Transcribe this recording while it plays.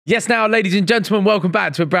Yes, now, ladies and gentlemen, welcome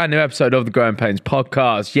back to a brand new episode of the Growing Paynes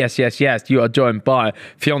podcast. Yes, you are joined by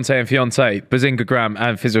Fiance and Fiance, Bazingagram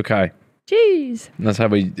and Fizzle K. Jeez.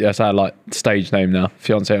 That's our like stage name now.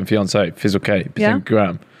 Fiance and Fiance, Fizzle K,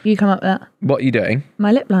 Bazingagram. You come up with that. What are you doing?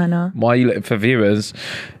 My lip liner. Why are you looking for viewers?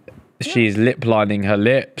 She's lip lining her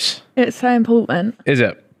lips. It's so important. Is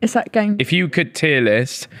it? It's that game. If you could tier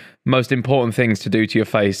list most important things to do to your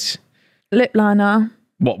face. Lip liner.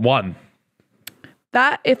 What, one?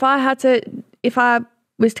 That, if I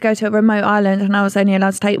was to go to a remote island and I was only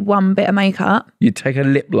allowed to take one bit of makeup. You'd take a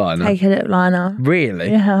lip liner? Take a lip liner. Really?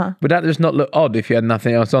 Yeah. Would that just not look odd if you had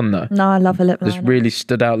nothing else on though? No, I love a lip liner. Just really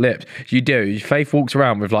stood out lips. You do. Faith walks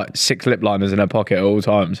around with like 6 lip liners in her pocket at all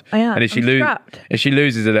times. I am. And if she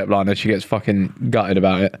loses a lip liner, she gets fucking gutted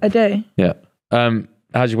about it. I do. Yeah.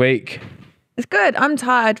 How's your week? It's good. I'm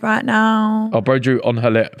tired right now. Oh, bro drew on her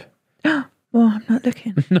lip. Well, I'm not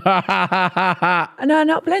looking. No, I've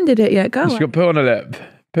not blended it yet. Go on. She got poo on her lip.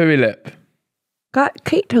 Pooey lip.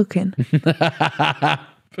 Keep talking.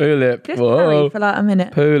 Poo lip. Just whoa. carry for like a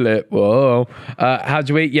minute. Poo lip. Whoa. How's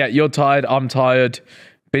your week? Yeah, you're tired. I'm tired.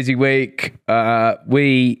 Busy week.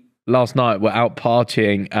 We last night were out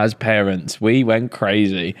partying as parents. We went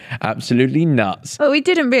crazy. Absolutely nuts. But we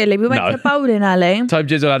didn't really. We went to the bowling alley. Tom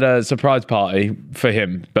Jizzle had a surprise party for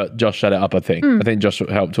him, but Josh set it up, I think. I think Josh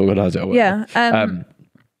helped organise it. Yeah.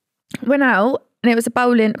 Went out and it was a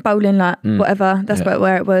bowling like whatever. That's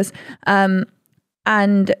where it was.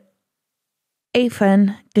 And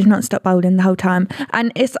Ethan did not stop bowling the whole time.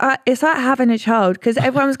 And it's like having a child because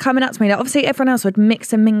everyone was coming up to me. Like, obviously, everyone else would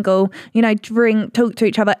mix and mingle, drink, talk to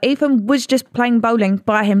each other. Ethan was just playing bowling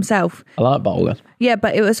by himself. I like bowling. Yeah,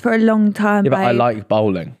 but it was for a long time. Yeah, but I like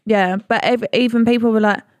bowling. Yeah, but even people were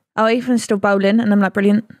like, oh, Ethan's still bowling. And I'm like,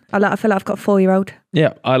 brilliant. I feel like I've got a 4-year-old.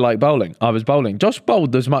 Yeah, I like bowling. I was bowling. Josh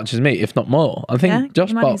bowled as much as me, if not more. I think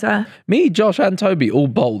Josh bowled. Me, Josh and Tobi all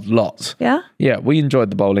bowled lots. Yeah? Yeah, we enjoyed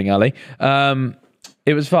the bowling alley.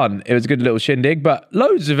 It was fun. It was a good little shindig, but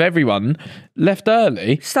loads of everyone left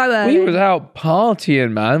early. So early. We was out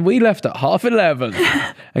partying, man. We left at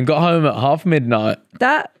 11:30 and got home at midnight.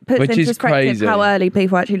 That puts into perspective how early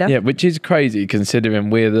people actually left. Yeah, which is crazy considering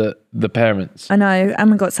we're the parents. I know, and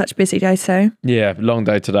we've got such busy days, so. Yeah, long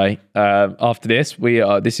day today. After this,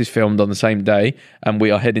 this is filmed on the same day, and we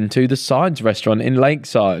are heading to the Sides restaurant in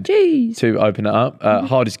Lakeside. Jeez. To open it up.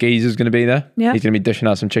 Hardest Geezer's going to be there. Yeah. He's going to be dishing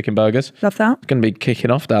out some chicken burgers. Love that. It's going to be kicking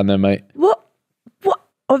off down there, mate. What?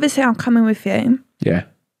 Obviously, I'm coming with you. Yeah.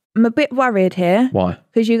 I'm a bit worried here. Why?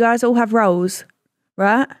 Because you guys all have roles,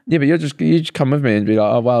 right? Yeah, but you just come with me and be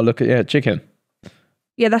like, oh, wow, look at, chicken.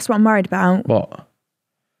 Yeah, that's what I'm worried about. What?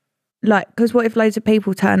 Like, because what if loads of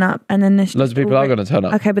people turn up and then there's... Loads of people are going to turn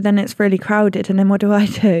up. Okay, but then it's really crowded and then what do I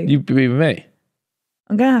do? You be with me.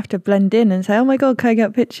 I'm going to have to blend in and say, oh my God, can I get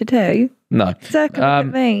a picture too? No. Circle at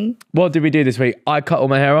me. What did we do this week? I cut all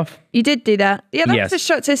my hair off. You did do that. Yeah, that's a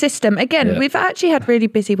shock to the system. Again, we've actually had really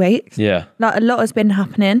busy weeks. Yeah. Like, a lot has been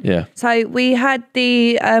happening. Yeah. So we had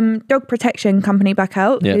the dog protection company back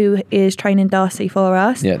out, who is training Darcy for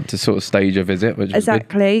us. Yeah, to sort of stage a visit. Which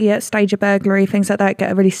exactly. Yeah, stage a burglary, things like that,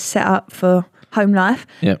 get really set up for home life.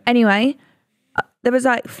 Yeah. Anyway, there was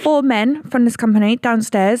like 4 men from this company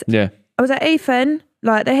downstairs. Yeah. I was like, Ethan,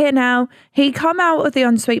 like, they're here now. He come out of the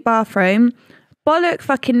ensuite bathroom, bollock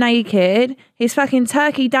fucking naked. His fucking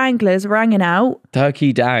turkey danglers were hanging out.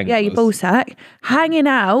 Turkey danglers? Yeah, your ball sack. Hanging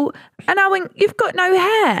out. And I went, you've got no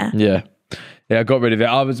hair. Yeah. Yeah, I got rid of it.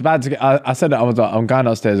 I was about to get... I said that. I was like, I'm going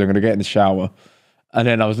upstairs. I'm going to get in the shower. And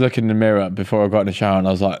then I was looking in the mirror before I got in the shower and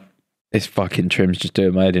I was like, this fucking trim's just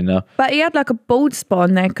doing my head in now. But he had like a bald spot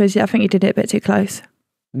on there because I think you did it a bit too close.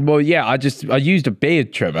 Well, yeah, I used a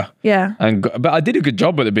beard trimmer. Yeah. But I did a good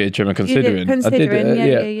job with the beard trimmer considering.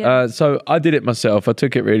 Yeah. So I did it myself. I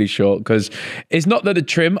took it really short because it's not that the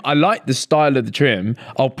trim, I like the style of the trim.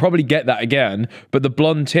 I'll probably get that again. But the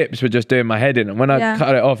blonde tips were just doing my head in. And when I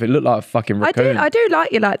cut it off, it looked like a fucking raccoon. I do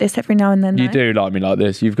like you like this every now and then. You do like me like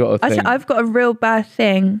this. You've got a thing. I've got a real bad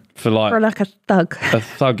thing for like a thug. A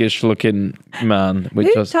thuggish looking man.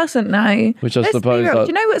 Who doesn't know? Which I suppose. Do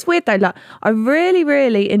you know what's weird though? Like, I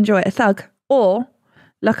really enjoy a thug or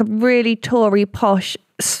like a really Tory posh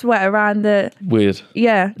sweat around the weird.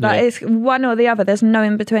 Yeah, it's one or the other. There's no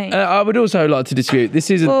in between. I would also like to dispute.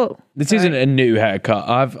 This isn't a new haircut.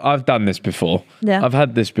 I've done this before. Yeah, I've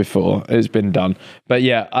had this before. It's been done. But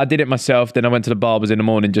yeah, I did it myself. Then I went to the barbers in the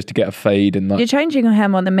morning just to get a fade and You're changing your hair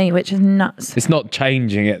more than me, which is nuts. It's not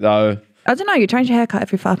changing it though. I don't know. You change your haircut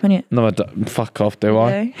every 5 minutes. No, I don't. Fuck off, do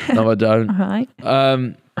I? No, I don't. All right.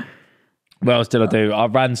 What else did I do? I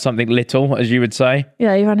ran something little, as you would say.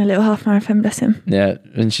 Yeah, you ran a little half marathon, bless him. Yeah,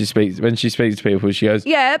 when she speaks to people, she goes,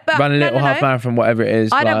 yeah, but run a little half marathon, whatever it is.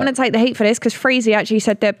 I don't want to take the heat for this because Freezy actually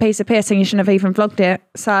said that piece of piercing you shouldn't have even vlogged it.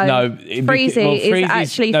 So Freezy is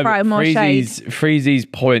actually throwing more shade. Freezy's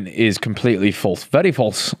point is completely false. Very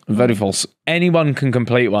false. Very false. Anyone can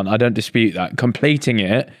complete one. I don't dispute that. Completing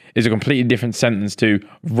it is a completely different sentence to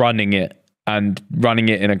running it. And running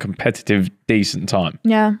it in a competitive, decent time.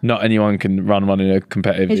 Yeah. Not anyone can run one in a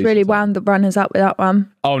competitive. He's really wound the runners up with that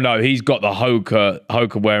one. Oh no, he's got the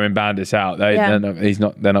Hoka wearing bandits out. They're not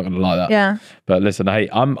going to like that. Yeah. But listen, hey,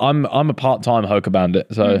 I'm a part-time Hoka bandit,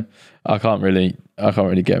 so I can't really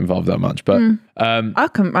get involved that much. But I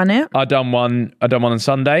couldn't run it. I done one on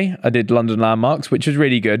Sunday. I did London Landmarks, which was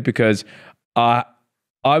really good because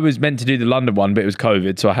I was meant to do the London one, but it was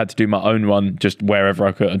COVID, so I had to do my own one just wherever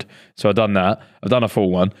I could. So I've done that. I've done a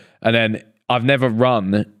full one. And then I've never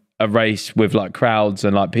run a race with like crowds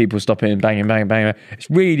and like people stopping and banging, banging, banging. It's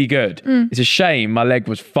really good. It's a shame my leg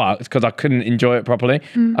was fucked because I couldn't enjoy it properly.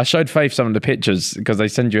 I showed Faith some of the pictures because they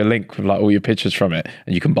send you a link with like all your pictures from it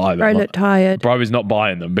and you can buy them. Bro looked tired. Bro is not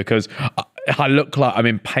buying them because I look like I'm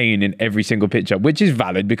in pain in every single picture, which is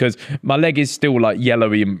valid because my leg is still like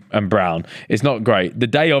yellowy and brown. It's not great. The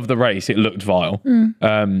day of the race, it looked vile.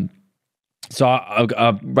 So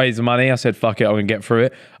I raised the money. I said, fuck it, I'm going to get through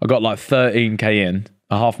it. I got like 13k in.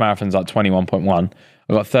 A half marathon's like 21.1.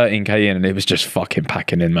 I got 13k in and it was just fucking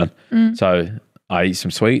packing in, man. So I ate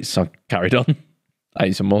some sweets. I carried on. I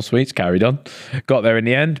ate some more sweets, carried on. Got there in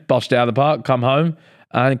the end, boshed it out of the park, come home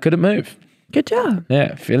and couldn't move. Good job.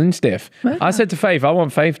 Yeah, feeling stiff. Well, I said to Faith, I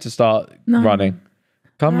want Faith to start running.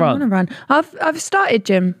 Come run. I want to run. I've started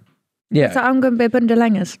gym. Yeah. So I'm going to be a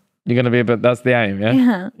bundelangers. You're going to be a bit, that's the aim, yeah?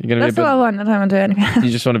 Yeah. You're gonna that's be a what I want. I don't want to do anything else.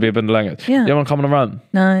 You just want to be a bundelangers. Yeah. You don't want to come on a run?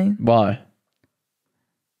 No. Why?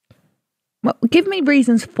 Well, give me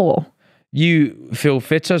reasons for. You feel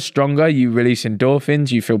fitter, stronger, you release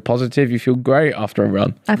endorphins, you feel positive, you feel great after a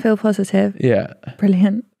run. I feel positive. Yeah.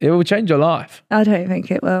 Brilliant. It will change your life. I don't think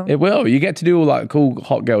it will. It will. You get to do all that cool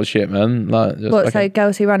hot girl shit, man. Like, just What, so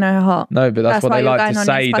girls who run are hot? No, but that's what why they you're like to going on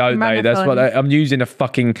say, these don't fucking they? That's what marathons. I'm using a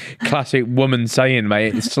fucking classic woman saying,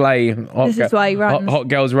 mate. It's slay. This is why he runs. Hot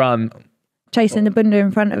girls run. Chasing the bunda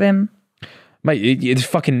in front of him. Mate, it's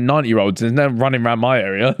fucking 90-year-olds. There's no running around my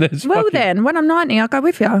area. Well then, when I'm 90, I'll go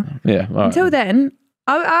with you. Yeah. All right. Until then,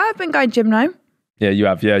 I've been going gym now. Yeah, you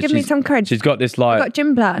have. Yeah, Give me some credit. She's got this I've like got a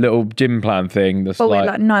gym plan. little gym plan thing that's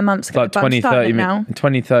like 9 months ago. like 20, 30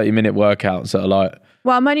 minute workouts that are like.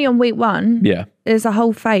 Well, I'm only on week 1. Yeah. There's a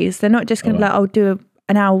whole phase. They're not just going to be like, I'll do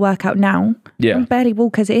an hour workout now. Yeah. I can barely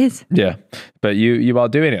walk as it is. Yeah. But you are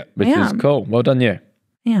doing it, which is cool. Well done, you.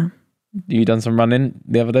 Yeah. You done some running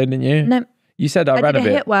the other day, didn't you? No. You said I ran did a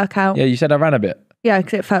bit. HIIT workout. Yeah, you said I ran a bit. Yeah,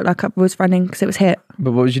 because it felt like I was running because it was HIIT.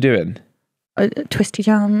 But what was you doing? Twisty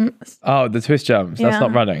jumps. Oh, the twist jumps. That's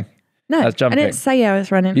not running. No, that's jumping. I didn't say I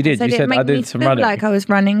was running. You did. You said I did some running. Like I was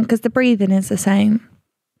running because the breathing is the same.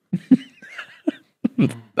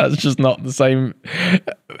 That's just not the same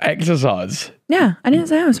exercise. Yeah, I didn't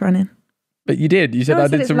say I was running. But you did. You said I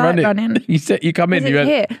did some running. You said you come in. You went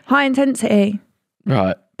HIIT, high intensity.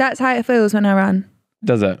 Right. That's how it feels when I run.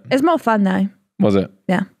 Does it? It's more fun though. Was it?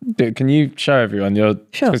 Yeah. Dude, can you show everyone your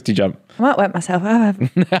twisty jump? I might wet myself. I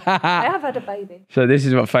have had a baby. So this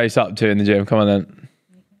is what Faith's up to in the gym. Come on then.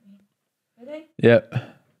 Ready? Yep.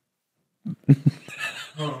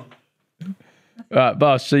 Right,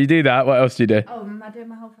 boss. So you do that. What else do you do? Oh, am I doing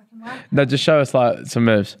my whole fucking work? No, just show us like some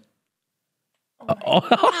moves.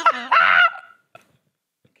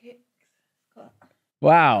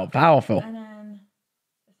 Wow, powerful. And then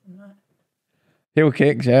heel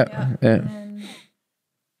kicks, yeah. And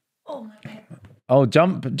oh my God. Oh,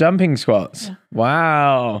 jumping squats. Yeah.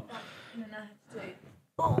 Wow. And then I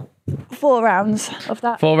have to do 4 rounds of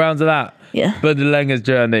that. 4 rounds of that. Yeah. But the Lenger's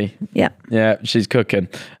journey. Yeah. Yeah, she's cooking.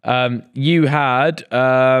 You had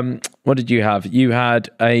what did you have? You had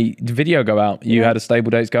a video go out. You had a Stable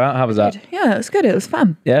Dates go out. How was that? Yeah, it was good. It was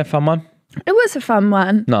fun. Yeah, fun one. It was a fun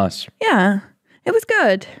one. Nice. Yeah, it was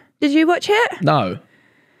good. Did you watch it? No.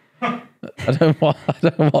 I don't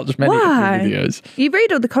watch many videos. You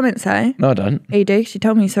read all the comments though. No, I don't. You do. She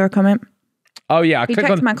told me you saw a comment. Oh yeah, I click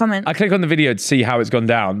on my comment. I click on the video to see how it's gone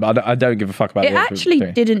down, but I don't give a fuck about it. It actually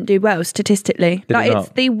didn't do well statistically. Like it's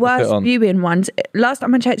the worst viewing ones. Last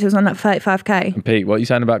time I checked, it was on like 35k. And Pete, what are you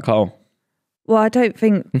saying about Cole? Well, I don't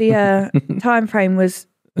think the time frame was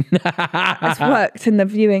has worked in the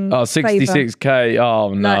viewing. Oh, 66k.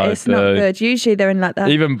 Oh no, like, it's not good. Usually they're in like that.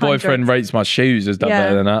 Even boyfriend rates my shoes has done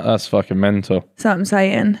better than that. That's fucking mental. That's what I'm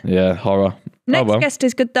saying. Yeah, horror. Next guest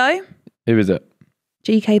is good though. Who is it?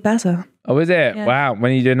 GK Bazza. Oh, is it? Yeah. Wow.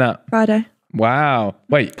 When are you doing that? Friday. Wow.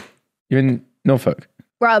 Wait, you're in Norfolk?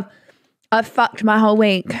 Rob, I fucked my whole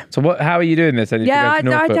week. So how are you doing this? Then, Yeah, I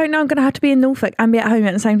don't know. I'm going to have to be in Norfolk and be at home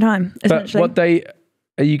at the same time, essentially. But what day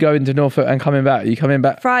are you going to Norfolk and coming back? Are you coming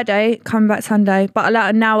back? Friday, coming back Sunday. But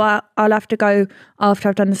I'll have to go after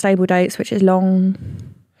I've done the stable dates, which is long.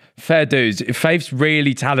 Fair dues. Faith's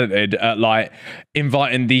really talented at like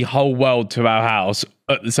inviting the whole world to our house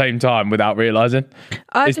at the same time without realising.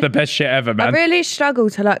 It's the best shit ever, man. I really struggle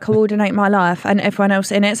to like coordinate my life and everyone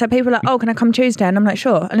else in it. So people are like, oh, can I come Tuesday? And I'm like,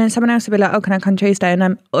 sure. And then someone else will be like, oh, can I come Tuesday? And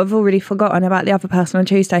I've already forgotten about the other person on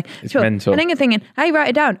Tuesday. It's sure. mental. And then you're thinking, hey, write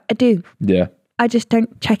it down. I do. Yeah. I just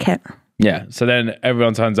don't check it. Yeah. So then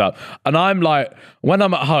everyone turns up. And I'm like, when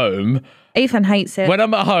I'm at home... Ethan hates it. When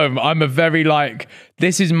I'm at home, I'm a very like,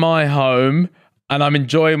 this is my home and I'm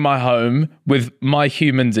enjoying my home with my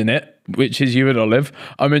humans in it, which is you and Olive.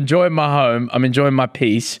 I'm enjoying my home. I'm enjoying my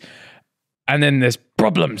peace. And then there's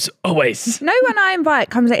problems, always. No one I invite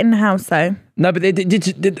comes in the house, though. No, but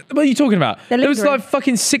what are you talking about? There was like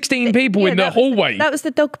fucking 16 people in the hallway. That was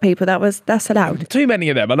the dog people. That's allowed. Too many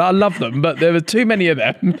of them, and I love them, but there were too many of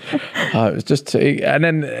them. Oh, it was just too... And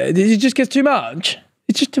then it just gets too much.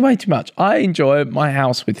 It's just way too much. I enjoy my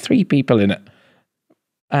house with 3 people in it.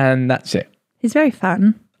 And that's it. It's very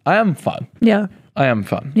fun. I am fun. Yeah. I am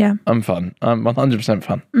fun. Yeah. I'm fun. I'm 100%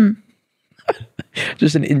 fun.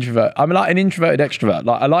 Just an introvert. I'm like an introverted extrovert.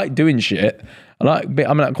 Like I like doing shit. I'm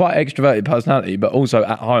like quite extroverted personality, but also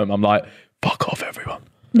at home, I'm like, fuck off everyone.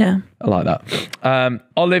 Yeah. I like that.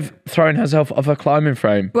 Olive throwing herself off a climbing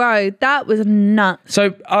frame. Bro, that was nuts.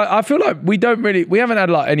 So I feel like we haven't had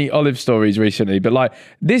like any Olive stories recently, but like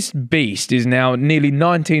this beast is now nearly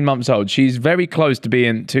 19 months old. She's very close to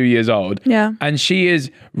being 2 years old. Yeah. And she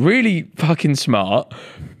is really fucking smart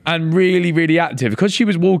and really, really active because she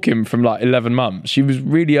was walking from like 11 months. She was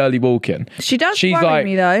really early walking. She's worry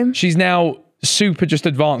me though. She's now super just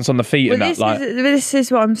advanced on the feet and that. This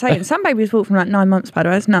is what I'm saying. Some babies walk from like 9 months, by the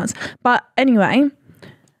way. It's nuts. But anyway,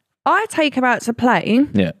 I take her out to play.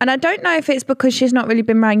 Yeah. And I don't know if it's because she's not really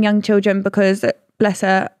been around young children because, bless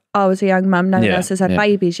her, I was a young mum. No one else has had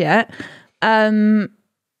babies yet. So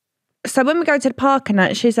when we go to the park and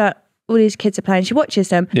that, she's like, all these kids are playing. She watches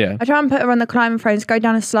them. Yeah. I try and put her on the climbing frames, go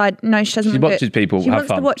down a slide. No, she doesn't. She watches people She have wants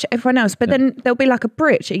fun. to watch everyone else. But then there'll be like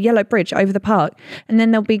a yellow bridge over the park, and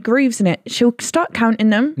then there'll be grooves in it. She'll start counting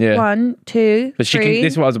them. Yeah. 1, 2, But she 3, can,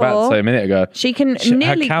 this is what I was about 4. to say a minute ago. She can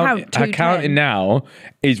nearly count. Her counting now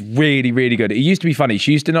is really, really good. It used to be funny.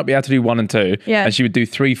 She used to not be able to do 1 and 2. Yeah. And she would do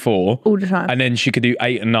 3, 4. All the time. And then she could do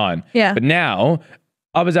 8 and 9. Yeah. But now...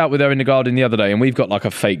 I was out with her in the garden the other day and we've got like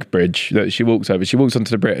a fake bridge that she walks over. She walks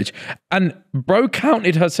onto the bridge and bro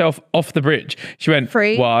counted herself off the bridge. She went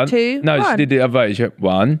 3, 1, 2, no, 1. she did the other way. She went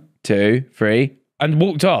 1, 2, 3 and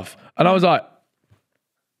walked off. And I was like,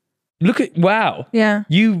 wow. Yeah.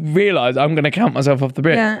 You realise I'm going to count myself off the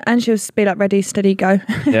bridge. Yeah, and she'll be like, ready, steady, go.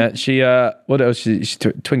 Yeah, she, what else? She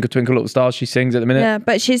Twinkle, Twinkle, Little Stars, she sings at the minute. Yeah,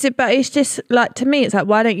 but it's just like, to me, it's like,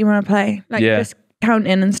 why don't you want to play? Like, just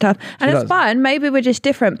counting and stuff. And it's fine. Maybe we're just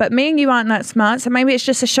different, but me and you aren't that smart. So maybe it's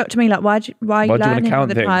just a shock to me, like, why are you learning all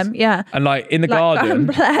the time? Yeah. And like in the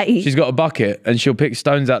garden, she's got a bucket and she'll pick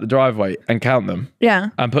stones out the driveway and count them. Yeah.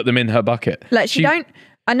 And put them in her bucket. Like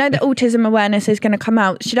I know that autism awareness is going to come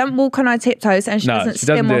out. She don't walk on her tiptoes and she doesn't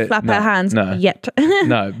skim or flap her hands yet.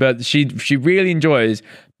 No, but she really enjoys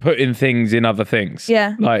putting things in other things.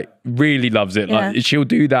 Yeah. Like really loves it. Like she'll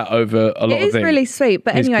do that over a lot of things. It is really sweet.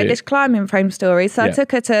 But anyway, this climbing frame story. So I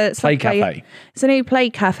took her to Play Cafe. It's a new play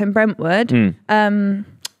cafe in Brentwood. I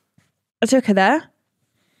took her there.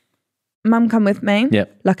 Mum come with me. Yeah.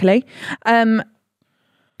 Luckily. And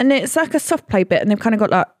it's like a soft play bit and they've kind of got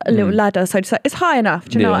like a little ladder. So it's high enough.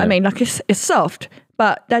 Do you know what I mean? Like it's soft,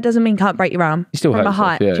 but that doesn't mean you can't break your arm from a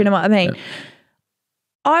height. Do you know what I mean? Yeah.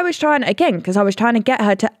 I was trying, again, because I was trying to get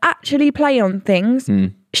her to actually play on things.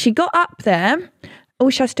 She got up there.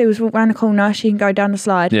 All she has to do is walk around the corner. She can go down the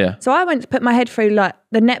slide. Yeah. So I went to put my head through like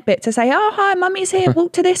the net bit to say, oh, hi, mummy's here.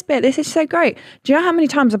 Walk to this bit. This is so great. Do you know how many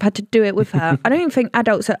times I've had to do it with her? I don't even think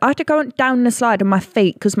adults, I have to go down the slide on my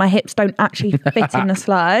feet because my hips don't actually fit in the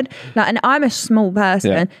slide. Like, and I'm a small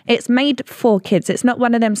person. Yeah. It's made for kids. It's not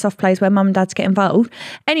one of them soft plays where mum and dads get involved.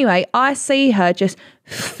 Anyway, I see her just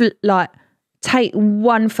take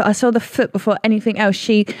one foot. I saw the foot before anything else.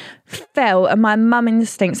 She fell and my mum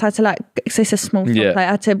instincts had to because it's a small foot play,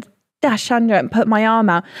 I had to dash under it and put my arm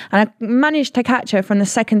out and I managed to catch her from the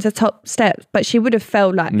second to top steps, but she would have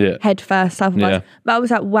fell head first otherwise. But I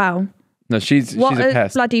was like, wow, No, she's What a a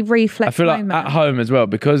pest. bloody reflex I feel like moment. at home as well,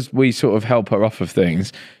 because we sort of help her off of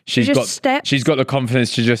things. She's got the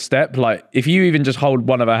confidence to just step. Like if you even just hold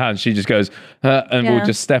one of her hands, she just goes and will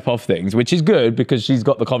just step off things, which is good because she's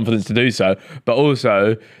got the confidence to do so. But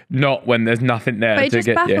also not when there's nothing there. But it just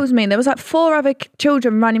baffles me. There was like 4 other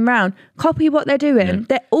children running around. Copy what they're doing. Yeah.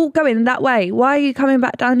 They're all going that way. Why are you coming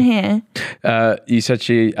back down here? You said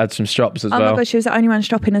she had some strops as well. Oh my God, she was the only one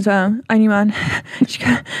shopping as well. Only one.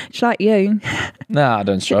 She's like you. Nah, I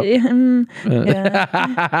don't strop.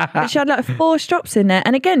 Yeah. She had like 4 strops in there.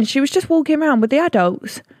 And again, she was just walking around with the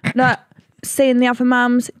adults. Like seeing the other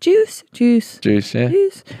mums, juice. Yeah.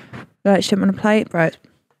 Juice. Like she didn't want to play it, bro.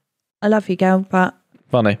 I love you, girl, but...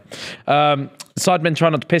 Funny. Sidemen Try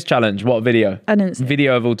Not to Piss Challenge. What a video. I didn't see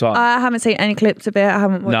video of all time. I haven't seen any clips of it. I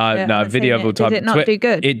haven't watched it. No, video of all time. Did it not do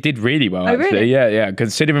good? It did really well, actually. Really? Yeah.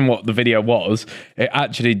 Considering what the video was, it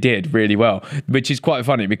actually did really well, which is quite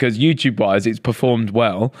funny because YouTube-wise, it's performed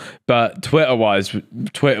well, but Twitter-wise,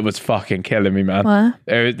 Twitter was fucking killing me, man. What?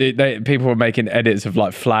 People were making edits of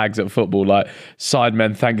like flags at football, like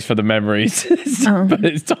Sidemen, thanks for the memories. But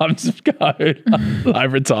it's time to go. I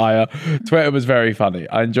retire. Twitter was very funny.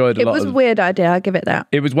 I enjoyed a lot. It was a weird idea. I'll give it that.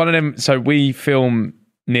 It was one of them. So we film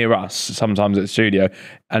near us sometimes at the studio,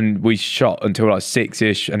 and we shot until like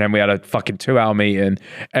 6-ish, and then we had a fucking 2-hour meeting.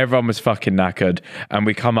 Everyone was fucking knackered, and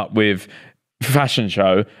we come up with fashion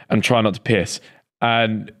show and Try Not to Piss,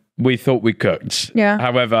 and we thought we cooked. Yeah.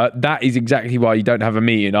 However, that is exactly why you don't have a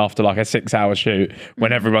meeting after like a 6-hour shoot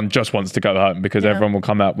when everyone just wants to go home, because everyone will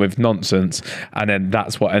come out with nonsense, and then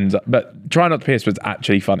that's what ends up. But Try Not to Piss was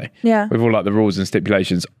actually funny. Yeah. With all like the rules and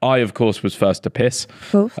stipulations. I, of course, was first to piss.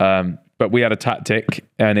 But we had a tactic,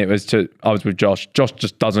 and it was I was with Josh. Josh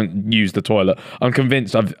just doesn't use the toilet. I'm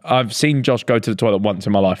convinced. I've seen Josh go to the toilet once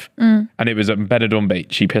in my life, and it was at Benidorm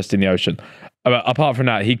Beach. He pissed in the ocean. Apart from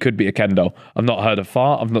that, he could be a Ken doll. I've not heard a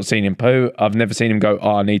fart. I've not seen him poo. I've never seen him go,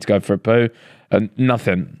 I need to go for a poo. And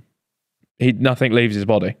nothing. Nothing leaves his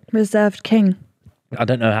body. Reserved king. I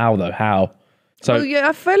don't know how, though. How? So, well, yeah,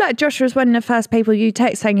 I feel like Josh was one of the first people you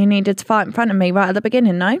text saying you needed to fart in front of me right at the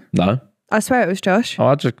beginning, no? No. I swear it was Josh. Oh,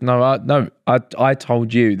 I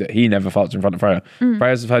told you that he never farts in front of Freya.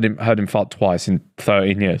 Freya's heard him fart twice in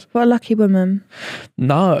 13 years. What a lucky woman.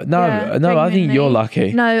 No, I think you're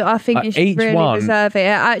lucky. No, I think you should really deserve it.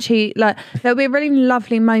 Actually, like, there'll be a really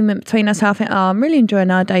lovely moment between us. I think, I'm really enjoying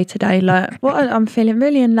our day today. Like, I'm feeling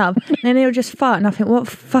really in love. And then he'll just fart, and I think, what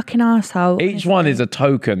a fucking arsehole. Each one is a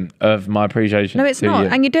token of my appreciation. No, it's not. You.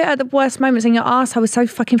 And you do it at the worst moments, and your arsehole is so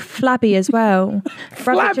fucking flabby as well.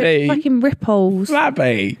 Flabby? Fucking ripples.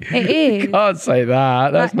 Flabby? It is. You can't say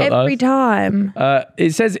that. That's like, not every time.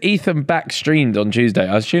 It says Ethan back streamed on Tuesday.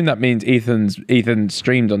 I assume that means Ethan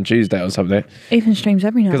streamed on Tuesday or something. Ethan streams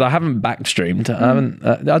every night. Because I haven't back streamed.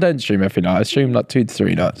 I don't stream every night. I stream like 2 to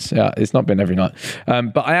 3 nights. Yeah, it's not been every night.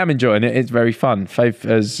 But I am enjoying it. It's very fun. Faith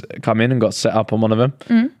has come in and got set up on one of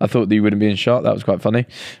them. I thought that you wouldn't be in shot. That was quite funny.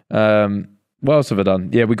 What else have I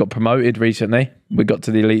done? Yeah, we got promoted recently. We got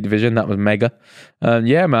to the Elite Division. That was mega.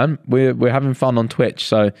 Yeah, man, we're having fun on Twitch.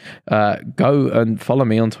 So go and follow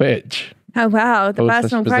me on Twitch. Oh, wow. The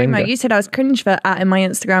personal promo. You said I was cringe for in my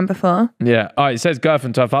Instagram before. Yeah. All right, it says Girf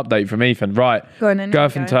N Turf update from Ethan. Right. Go on then.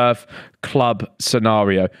 Girf N Turf club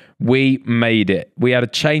scenario. We made it. We had a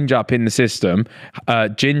change up in the system.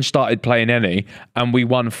 Jin started playing any, and we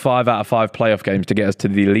won 5 out of 5 playoff games to get us to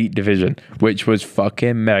the Elite Division, which was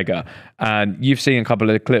fucking mega. And you've seen a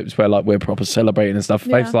couple of clips where like we're proper celebrating and stuff.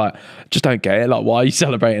 Faith's like, just don't get it. Like, why are you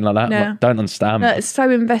celebrating like that? Yeah. Like, don't understand. It's so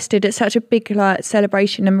invested. It's such a big like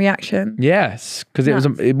celebration and reaction. Yes, because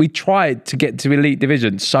we tried to get to Elite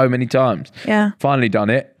Division so many times. Yeah. Finally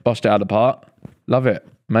done it. Boshed it out of the park. Love it.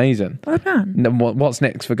 Amazing. Well done. What's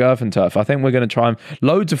next for Girf N Turf? I think we're going to try and...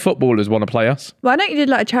 Loads of footballers want to play us. Well, I know you did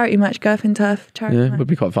like a charity match, Girf N Turf. Yeah, would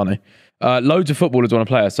be quite funny. Loads of footballers want to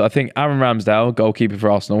play us. So I think Aaron Ramsdale, goalkeeper for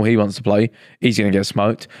Arsenal, he wants to play. He's going to get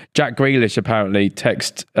smoked. Jack Grealish apparently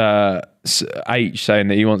text H saying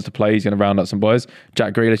that he wants to play. He's going to round up some boys.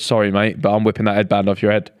 Jack Grealish, sorry, mate, but I'm whipping that headband off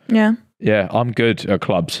your head. Yeah. Yeah, I'm good at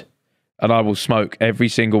clubs. And I will smoke every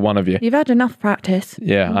single one of you. You've had enough practice.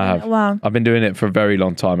 Yeah, I have. Wow. I've been doing it for a very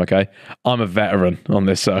long time, okay? I'm a veteran on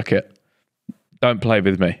this circuit. Don't play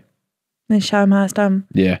with me. Then show him how it's done.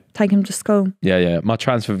 Yeah. Take him to school. Yeah. My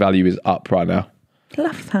transfer value is up right now.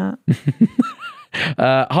 Love that.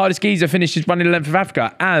 Hardest Geezer finishes running the length of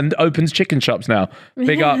Africa and opens chicken shops now.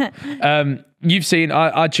 Big up. You've seen,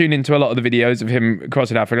 I tune into a lot of the videos of him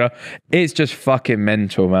crossing Africa. It's just fucking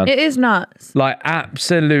mental, man. It is nuts. Like,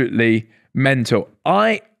 absolutely mental.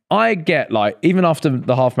 I I get like, even after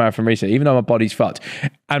the half marathon recently, even though my body's fucked,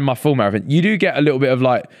 and my full marathon, you do get a little bit of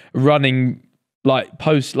like running, like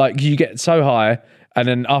post, like you get so high, and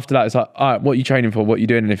then after that it's like, all right, what are you training for? What are you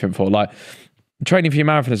doing anything for? Like training for your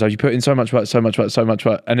marathon and stuff, you put in so much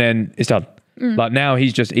work, and then it's done. Like now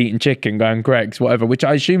he's just eating chicken, going Greg's, whatever, which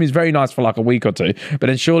I assume is very nice for like a week or two, but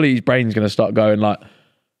then surely his brain's going to start going like,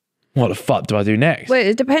 what the fuck do I do next? Well,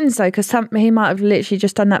 it depends though, because he might have literally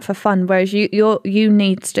just done that for fun, whereas you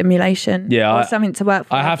need stimulation, or something to work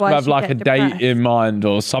for. I have to have like a date in mind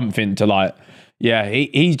or something to like. Yeah,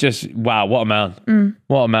 he's just wow. What a man!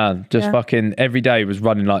 What a man! Just fucking every day was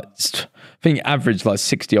running like, I think average like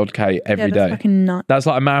 60 odd K every day. Fucking nuts. That's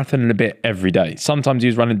like a marathon and a bit every day. Sometimes he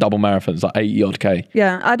was running double marathons like 80 odd K.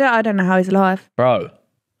 Yeah, I don't know how he's alive, bro.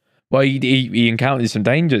 Well, he encountered some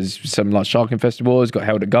dangers, some like shark infested waters, got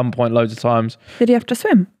held at gunpoint loads of times. Did he have to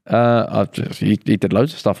swim? He did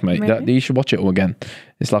loads of stuff, mate. Really? You should watch it all again.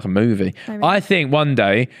 It's like a movie. I think one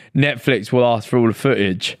day Netflix will ask for all the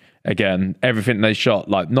footage again, everything they shot,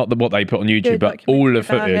 like not what they put on YouTube, but all the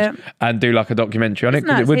footage, and do like a documentary on it,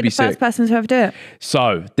 because it would be sick. First person to ever do it.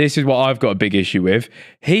 So this is what I've got a big issue with.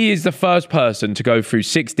 He is the first person to go through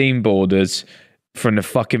 16 borders from the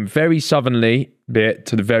fucking very southerly bit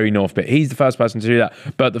to the very north bit. He's the first person to do that.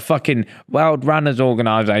 But the fucking World Runners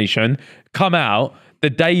Organisation come out the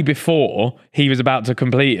day before he was about to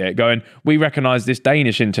complete it, going, we recognise this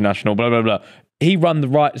Danish international, blah, blah, blah. He run the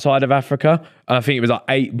right side of Africa, and I think it was like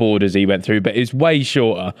 8 borders he went through, but it's way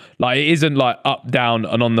shorter. Like, it isn't like up, down,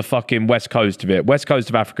 and on the fucking west coast of it. West coast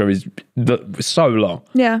of Africa is so long.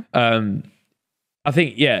 Yeah. I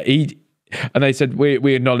think, and they said,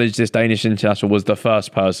 we acknowledge this Danish international was the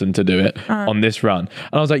first person to do it on this run.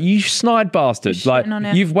 And I was like, you snide bastards. Like,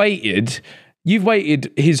 you've waited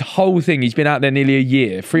his whole thing. He's been out there nearly a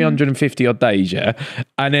year, 350 odd days, yeah?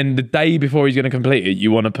 And then the day before he's going to complete it,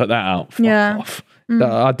 you want to put that out. Fuck off.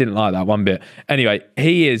 I didn't like that one bit. Anyway,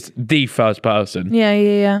 he is the first person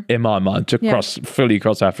in my mind to fully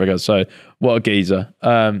cross Africa. So what a geezer.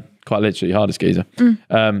 Quite literally, hardest geezer.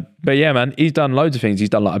 But yeah, man, he's done loads of things. He's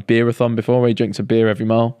done like a beer-a-thon before where he drinks a beer every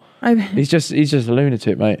mile. He's just a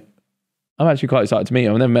lunatic, mate. I'm actually quite excited to meet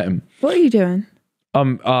him. I've never met him. What are you doing?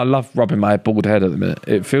 I love rubbing my bald head at the minute.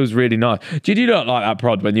 It feels really nice. Did you not like that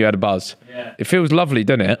prod when you had a buzz? Yeah. It feels lovely,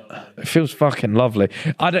 doesn't it? It feels fucking lovely.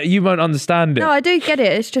 You won't understand it. No, I do get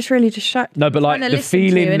it. It's just really distracting. No, but like the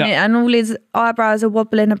feeling and all his eyebrows are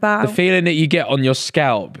wobbling about. The feeling that you get on your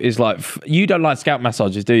scalp is like, you don't like scalp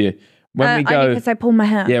massages, do you? When we go, because I pull my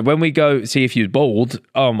hair. Yeah, when we go see if you're bald,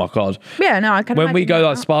 oh my God. Yeah, no, I can. When we go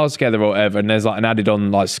like spas together or whatever, and there's like an added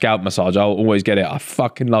on like scalp massage, I'll always get it. I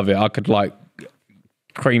fucking love it. I could like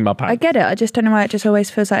cream my pants. I get it. I just don't know why it just always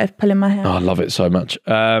feels like I'm pulling my hair. Oh, I love it so much.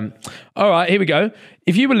 All right, here we go.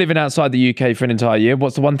 If you were living outside the UK for an entire year,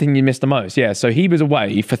 what's the one thing you missed the most? Yeah, so he was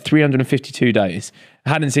away for 352 days.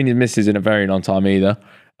 Hadn't seen his missus in a very long time either.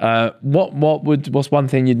 What's one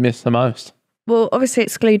thing you'd miss the most? Well, obviously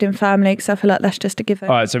excluding family, because I feel like that's just a given.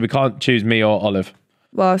 All right, so we can't choose me or Olive.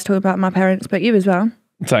 Well, I was talking about my parents, but you as well.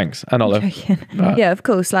 Thanks, and Olive. Right. Yeah, of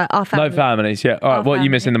course, like our family. No families, yeah. All right, what are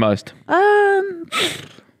you missing the most?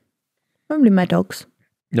 Probably my dogs.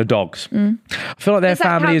 The dogs. I feel like they're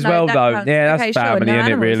family as well, though. Counts. Yeah, that's family,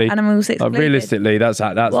 isn't it, really? Animals excluded. Realistically, that's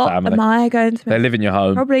what family. Am I going to miss? They live in your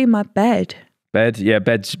home. Probably my bed. Bed? Yeah,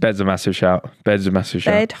 bed's a massive shout. Bed's a massive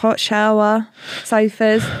shout. Bed, hot shower,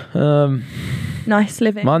 sofas. Nice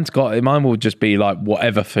living. Mine will just be like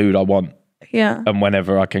whatever food I want. Yeah. And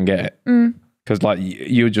whenever I can get it. Because like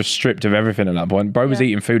you're just stripped of everything at that point. Bro was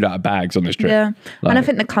eating food out of bags on the strip. Yeah. Like, and I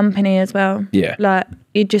think the company as well. Yeah. Like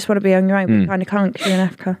you just want to be on your own, but you kind of can't because you're in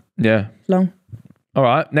Africa. Yeah. It's long. All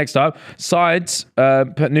right, next up, Sides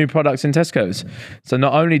put new products in Tesco's. So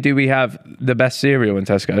not only do we have the best cereal in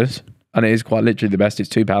Tesco's, and it is quite literally the best, it's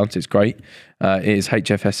 £2, it's great. It is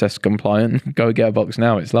HFSS compliant. Go get a box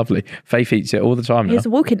now, it's lovely. Faith eats it all the time now. He's a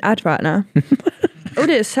walking ad right now. All it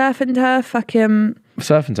is Surf and Turf, fucking...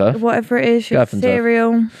 Surf and Turf? Whatever it is, your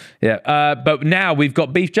cereal. Yeah, but now we've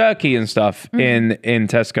got beef jerky and stuff in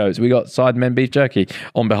Tesco's. We got Sidemen beef jerky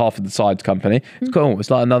on behalf of the Sides company. It's cool. It's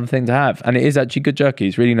like another thing to have. And it is actually good jerky.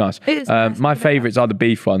 It's really nice. It is nice. My favourites are the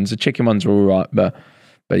beef ones. The chicken ones are all right.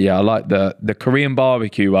 But yeah, I like the Korean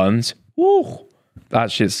barbecue ones. Woo!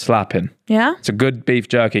 That shit's slapping. Yeah? It's a good beef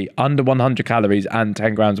jerky, under 100 calories and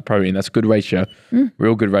 10 grams of protein. That's a good ratio.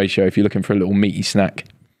 Real good ratio if you're looking for a little meaty snack.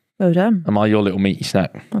 Well done. Am I your little meaty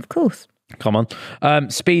snack? Of course. Come on.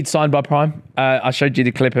 Speed signed by Prime. I showed you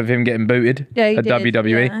the clip of him getting booted at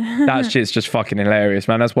WWE. Yeah. That shit's just fucking hilarious,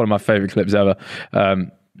 man. That's one of my favourite clips ever.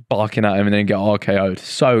 Barking at him and then get RKO'd.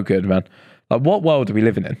 So good, man. Like, what world are we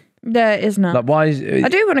living in? There is not. Like, why is I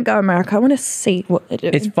do want to go to America. I want to see what they're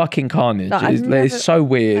doing. it's fucking carnage. Like, It's so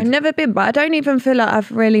weird. I've never been, but I don't even feel like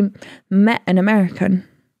I've really met an American.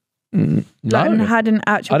 No. Like, and had an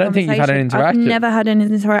actual I don't think you've had an conversation. interaction. I've never had an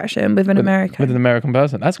interaction with an American. With an American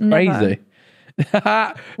person. That's crazy.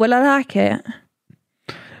 Well, I like it.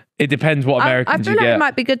 It depends what Americans I feel you like get. it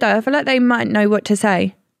might be good though. I feel like they might know what to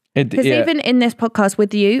say. Because Yeah. even in this podcast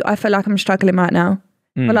with you, I feel like I'm struggling right now.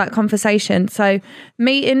 For like conversation. So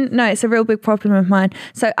it's a real big problem of mine.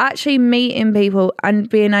 So actually meeting people and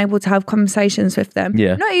being able to have conversations with them.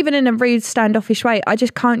 Yeah. Not even in a rude standoffish way. I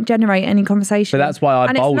just can't generate any conversation. But that's why I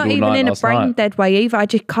and bowled it's not all even night in a last brain night. dead way either. I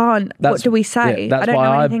just can't. What do we say? That's I don't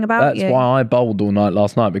why know anything about you. That's why I bowled all night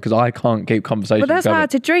last night, because I can't keep conversations Well, that's why I going.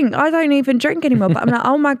 had to drink. I don't even drink anymore. But I'm like,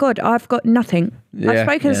 oh my God, I've got nothing. I've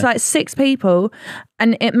spoken to like 6 people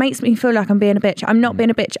and it makes me feel like I'm being a bitch. I'm not being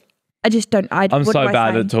a bitch. I just don't. I'm so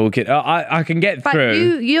bad at talking. I can get but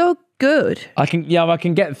through. You're good. I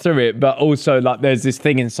can get through it, but also like there's this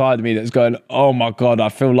thing inside of me that's going, oh my God, I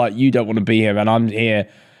feel like you don't want to be here and I'm here.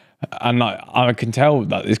 And like I can tell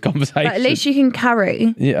that this conversation. But at least you can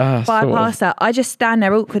carry sort bypass of. that. I just stand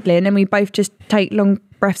there awkwardly and then we both just take long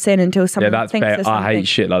breaths in until someone that's thinks fair. of something. I hate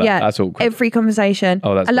shit like that. That's awkward. Every conversation.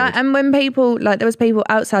 Oh, that's and, like, weird. and when people, like there was people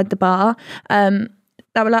outside the bar that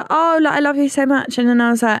were like, oh, like I love you so much. And then I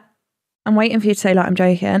was like, I'm waiting for you to say like I'm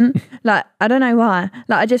joking. Like, I don't know why.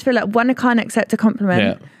 Like, I just feel like I can't accept a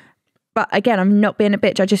compliment. Yeah. But again, I'm not being a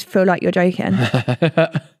bitch. I just feel like you're joking.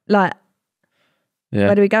 Like, Yeah.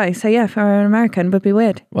 where do we go? So yeah, for an American would be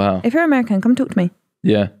weird. Wow. If you're American, come talk to me.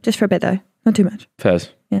 Yeah. Just for a bit though. Not too much.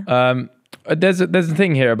 Fairs. Yeah. There's a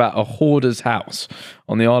thing here about a hoarder's house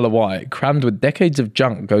on the Isle of Wight, crammed with decades of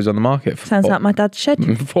junk, goes on the market for Sounds like my dad's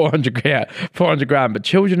shed. 400 grand, but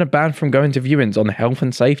children are banned from going to viewings on health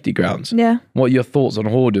and safety grounds. Yeah. What are your thoughts on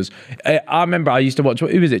hoarders? I remember I used to watch,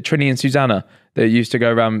 who was it, Trini and Susanna? They used to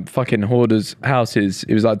go around fucking hoarders' houses.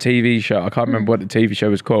 It was like a TV show. I can't remember what the TV show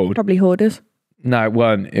was called. Probably hoarders. No, it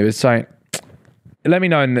weren't. It was saying, let me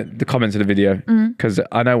know in the comments of the video, because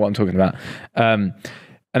I know what I'm talking about.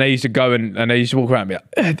 And they used to go and they used to walk around and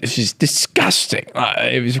be like, this is disgusting.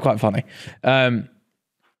 It was quite funny.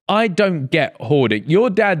 I don't get hoarding. Your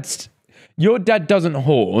dad doesn't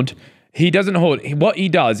hoard. He doesn't hoard. What he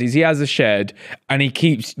does is he has a shed and he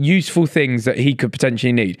keeps useful things that he could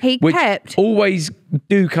potentially need. Which always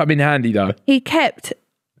do come in handy though. He kept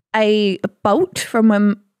a bolt from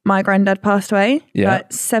when my granddad passed away,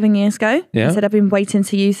 like 7 years ago. Yeah. He said, I've been waiting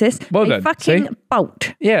to use this. Well a done. fucking See?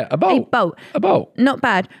 bolt. Yeah, a bolt. A bolt. A bolt. Not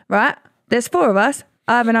bad, right? There's 4 of us.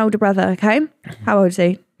 I have an older brother, okay? How old is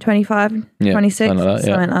he? 25, Yeah, 26, something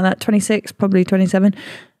like that. 26, probably 27.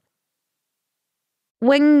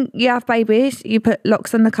 When you have babies, you put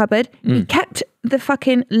locks on the cupboard. He kept the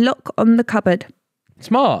fucking lock on the cupboard.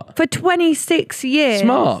 Smart. For 26 years.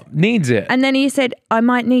 Smart. Needs it. And then he said, I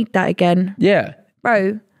might need that again. Yeah.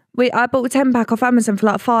 Bro, I bought a 10-pack off Amazon for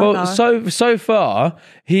like $5. Well, so far,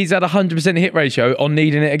 he's had 100% hit ratio on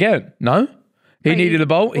needing it again. No? He needed a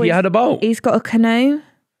bolt. He had a bolt. He's got a canoe.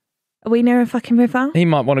 Are we near a fucking river? He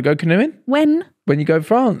might want to go canoeing. When? When you go to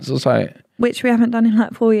France or something. Which we haven't done in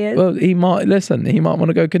like 4 years. Well, he might want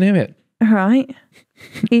to go canoeing. Right.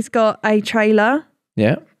 He's got a trailer.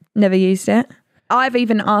 Yeah. Never used it. I've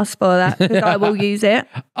even asked for that because I will use it.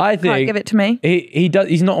 I think Can't give it to me. He does.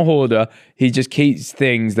 He's not a hoarder. He just keeps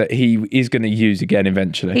things that he is going to use again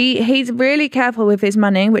eventually. He's really careful with his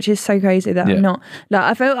money, which is so crazy that I'm not. Like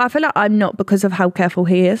I feel like I'm not because of how careful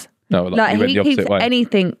he is. No, like he keeps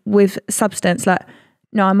anything with substance. Like,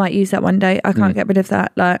 no, I might use that one day. I can't get rid of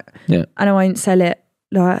that. Like, and I won't sell it.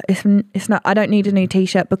 Like, it's not. I don't need a new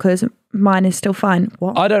T-shirt because mine is still fine.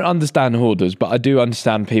 What? I don't understand hoarders, but I do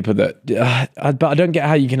understand people that. But I don't get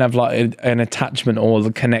how you can have like an attachment or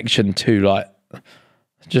the connection to like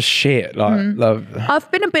just shit. Like,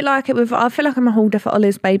 I've been a bit like it with. I feel like I'm a hoarder for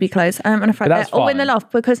Olive's baby clothes, and in fact, they're all in the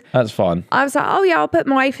loft because that's fine. I was like, oh yeah, I'll put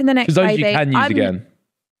my wife in the next because those baby. you can use again.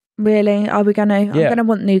 Really? Are we gonna? I'm gonna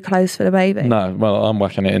want new clothes for the baby. No, well, I'm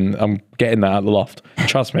whacking it in. I'm getting that out of the loft.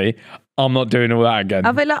 Trust me, I'm not doing all that again.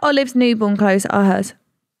 I feel like Olive's newborn clothes are hers.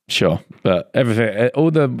 Sure, but everything,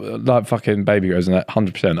 all the like fucking baby girls and that,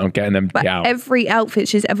 100%. I'm getting them out. Every outfit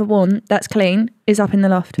she's ever worn that's clean is up in the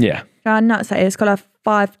loft. Yeah, I'm nuts at it. It's got like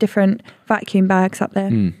 5 different vacuum bags up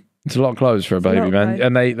there. It's a lot of clothes for a baby, man,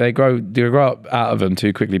 and they grow up out of them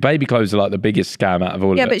too quickly. Baby clothes are like the biggest scam out of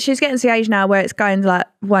all of it. Yeah, but she's getting to the age now where it's going to like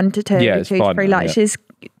 1 to 2, 2 to 3. Like she's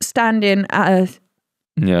standing at a.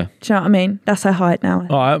 Yeah. Do you know what I mean? That's her height now.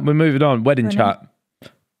 All right, we're moving on. Wedding chat.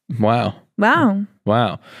 Wow. Wow.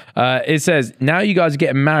 Wow. It says, now you guys are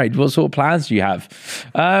getting married. What sort of plans do you have?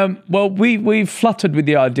 Well, we fluttered with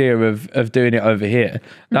the idea of doing it over here.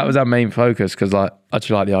 That was our main focus because I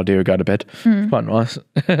actually like the idea of going to bed. It's quite nice. Are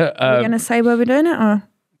we going to say where we're doing it? Or?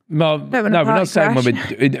 No, we're not saying when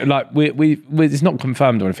we're like we it's not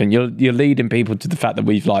confirmed or anything. You're leading people to the fact that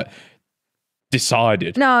we've like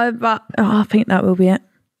decided. No, but I think that will be it.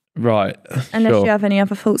 Right. Unless you have any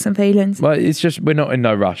other thoughts and feelings. Well, it's just we're not in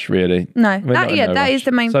no rush, really. No, that is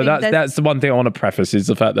the main thing. So that's the one thing I want to preface is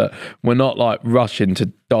the fact that we're not like rushing to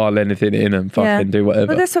dial anything in and fucking do whatever.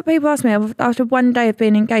 Well, that's what people ask me after one day of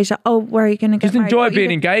being engaged. Like, oh, where are you going to get married? Just enjoy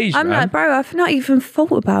being engaged, I'm like, bro, I've not even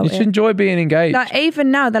thought about it. Just enjoy being engaged. Like,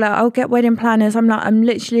 even now, they're like, I'll get wedding planners. I'm like, I'm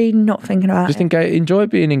literally not thinking about it. Just enjoy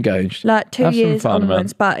being engaged. Like 2 years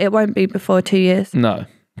onwards, but it won't be before 2 years. No.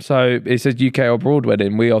 So it says UK or abroad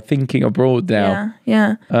wedding. We are thinking abroad now.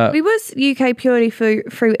 Yeah. We was UK purely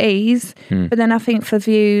through ease, but then I think for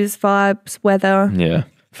views, vibes, weather. Yeah.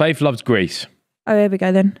 Faith loves Greece. Oh, here we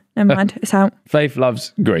go then. Never mind. It's out. Faith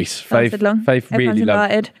loves Greece. Faith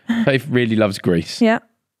really loves Greece. Yeah.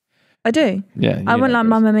 I do. Yeah. I want like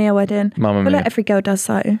Mamma Mia wedding. Mamma Mia. Like every girl does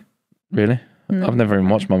so. Really? No. I've never even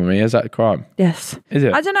watched Mamma Mia. Is that a crime? Yes. Is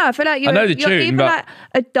it? I don't know. I feel like I know the you're tune, either but like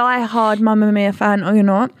a die-hard Mamma Mia fan or you're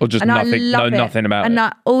not. Or just nothing about it. And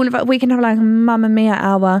like all of it, we can have like a Mamma Mia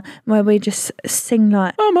hour where we just sing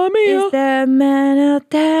like, Mamma Mia. Is there a man out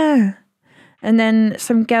there? And then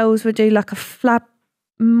some girls would do like a flab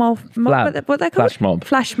mob, what they call Flash mob.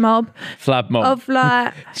 Flash mob. Flab mob. Of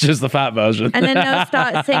like... It's just the fat version. And then they'll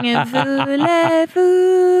start singing,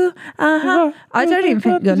 voulez-vous, uh-huh. I don't even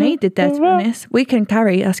think you're needed there, to be honest. We can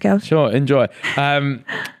carry us girls. Sure, enjoy.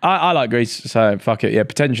 I like Greece, so fuck it. Yeah,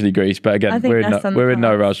 potentially Greece, but again, we're in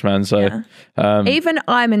no rush, man. So even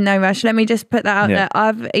I'm in no rush. Let me just put that out there.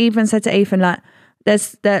 I've even said to Ethan, like, I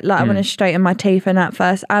want to straighten my teeth and that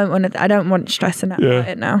first. I don't want stressing about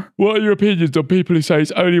it now. What are your opinions on people who say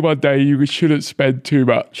it's only one day, you shouldn't spend too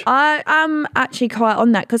much? I am actually quite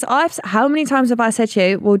on that because how many times have I said to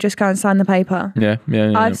you, we'll just go and sign the paper? Yeah.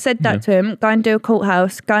 I've said that to him, go and do a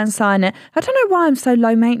courthouse, go and sign it. I don't know why I'm so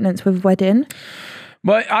low maintenance with wedding.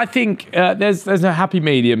 Well, I think there's a happy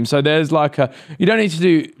medium. So there's like you don't need to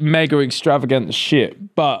do mega extravagant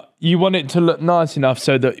shit, but you want it to look nice enough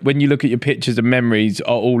so that when you look at your pictures and memories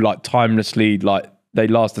are all like timelessly, like they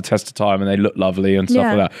last the test of time and they look lovely and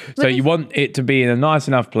stuff like that. So you want it to be in a nice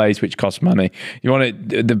enough place, which costs money. You want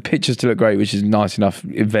the pictures to look great, which is nice enough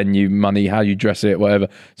venue, money, how you dress it, whatever.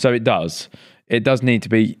 So it does need to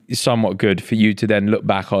be somewhat good for you to then look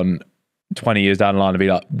back on 20 years down the line and be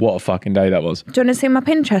like, what a fucking day that was. Do you want to see my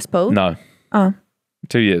Pinterest board? No. Oh.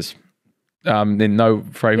 2 years. In no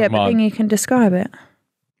frame of mind. Yeah, but then you can describe it.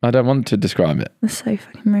 I don't want to describe it. That's so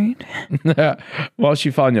fucking rude. Whilst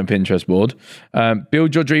you find your Pinterest board,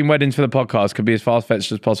 build your dream weddings for the podcast. Could be as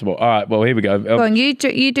fast-fetched as possible. All right, well, here we go. Go on, you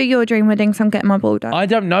do your dream wedding, so I'm getting my board out. I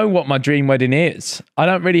don't know what my dream wedding is. I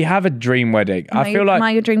don't really have a dream wedding. I feel like... Am I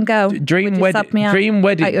your dream girl? Dream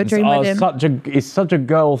weddings are such a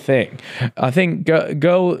girl thing. I think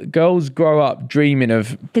girls grow up dreaming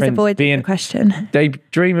of being the question. They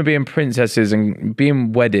dream of being princesses and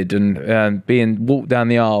being wedded and being walked down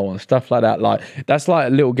the aisle and stuff like that. Like that's like a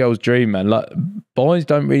little girl's dream, man. Like boys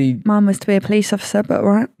don't really. Mine was to be a police officer, but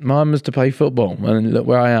right. Mine was to play football, and look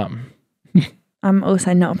where I am. I'm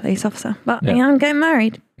also not a police officer, but yeah, I'm getting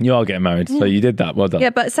married. You are getting married, so you did that. Well done. Yeah,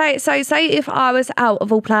 but say if I was out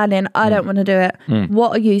of all planning, I don't want to do it.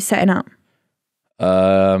 What are you setting up?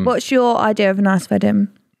 What's your idea of a nice wedding?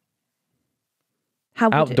 How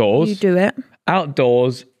would you do it?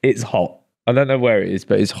 Outdoors, it's hot. I don't know where it is,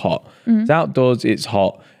 but it's hot. It's outdoors, it's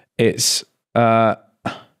hot. It's Joel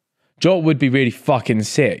would be really fucking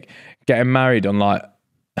sick getting married on like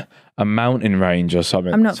a mountain range or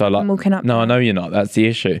something. I'm not walking up. No, I know you're not. That's the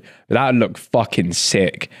issue. But that would look fucking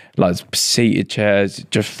sick. Like seated chairs,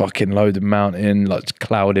 just fucking load of mountain, like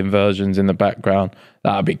cloud inversions in the background.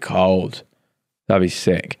 That'd be cold. That'd be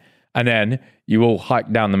sick. And then you all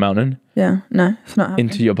hike down the mountain. Yeah, no, it's not happening.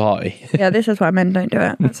 Into your party. Yeah, this is why men don't do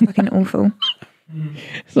it. That's fucking awful.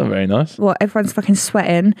 It's not very nice. What, everyone's fucking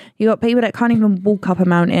sweating. You got people that can't even walk up a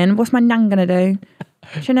mountain. What's my nan gonna do?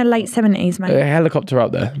 She's in her late 70s, mate. A helicopter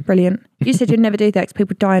up there. Brilliant. You said you'd never do that because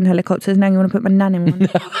people die in helicopters. Now you want to put my nan in one.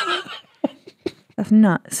 That's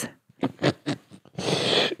nuts.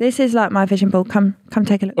 This is like my vision board. Come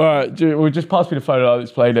take a look. All right, well, just pass me the phone and I'll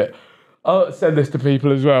explain it. I'll send this to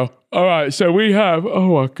people as well. All right, so we have...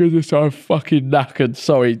 Oh, my goodness, I'm fucking knackered.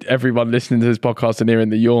 Sorry, everyone listening to this podcast and hearing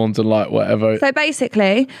the yawns and like whatever. So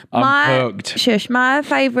basically, I'm hooked. My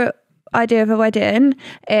favourite idea of a wedding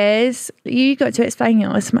is you got to explain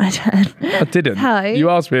yours, my turn. I didn't. So, you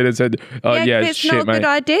asked me and I said, "Oh yeah, it's shit, not a mate." good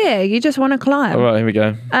idea. You just want to climb. All right, here we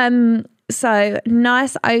go. So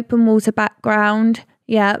nice open water background.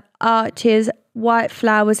 Yeah, arches, white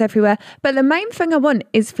flowers everywhere. But the main thing I want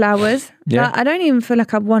is flowers. Yeah. Like, I don't even feel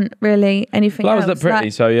like I want really anything Flowers else. look pretty,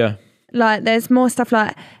 so yeah. Like there's more stuff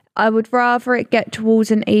like I would rather it get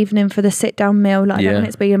towards an evening for the sit down meal. Like I don't want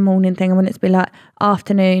it to be a morning thing. I want it to be like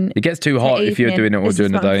afternoon. It gets too hot if you're doing it all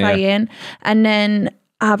during the day. Yeah. And then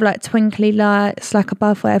I have like twinkly lights like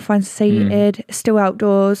above where everyone's seated, still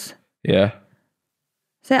outdoors. Yeah.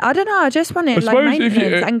 So I don't know. I just want it I like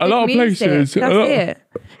maintenance and a good lot of music. places. That's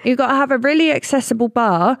it. You've got to have a really accessible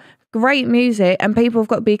bar, great music, and people have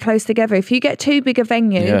got to be close together. If you get too big a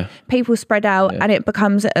venue, people spread out, and it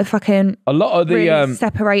becomes a fucking a lot of the really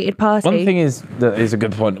separated party. One thing is that is a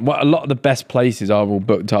good point. A lot of the best places are all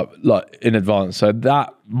booked up like in advance, so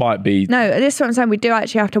that might be. No, this is what I'm saying. We do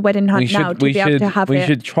actually have to wedding hunt now to be able to have it. We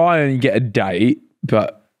should try and get a date,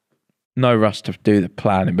 but no rush to do the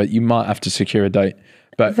planning. But you might have to secure a date.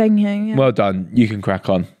 But venue, well done. You can crack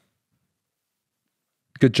on.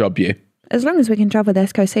 Good job, you. As long as we can travel there,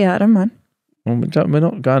 go see it. I don't mind. Well, we're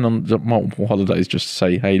not going on multiple holidays just to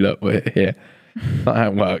say, hey, look, we're here. Not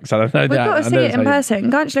how it works. I don't know. We've got to see it in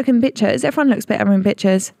person. Can't just look in pictures. Everyone looks better in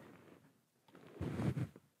pictures.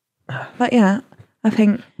 But yeah, I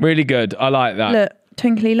think. Really good. I like that. Look,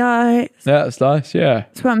 twinkly lights. Yeah, that's nice. Yeah.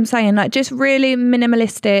 That's what I'm saying. Like just really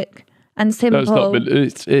minimalistic and simple. No,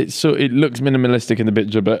 it's not. It looks minimalistic in the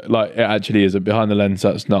picture, but like it actually is. Behind the lens,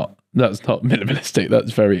 that's not minimalistic.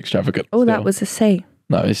 That's very extravagant. Oh, that was a C.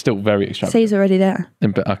 No, it's still very extravagant. C's already there.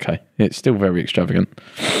 But okay, it's still very extravagant.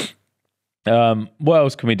 What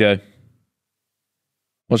else can we do?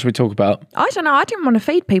 What should we talk about? I don't know. I didn't want to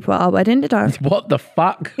feed people at our wedding, did I? What the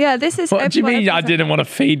fuck? Yeah, this is. What do you mean I didn't want to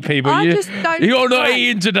feed people? Just don't. You're not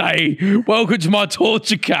eating today. Welcome to my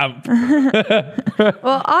torture camp.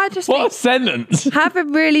 Well, I just. What a sentence. Have a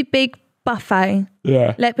really big buffet.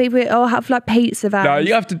 Yeah. Let people have like pizza vans. No,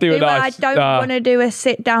 you have to do a nice. I don't want to do a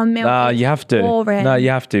sit down meal. No, you have to. Boring. No, you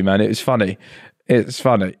have to, man. It's funny. It's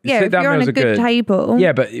funny. Yeah, if you're on a good table.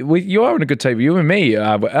 Yeah, but you are on a good table. You're with me.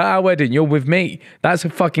 At our wedding, you're with me. That's a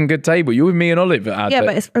fucking good table. You're with me and Olive. Yeah,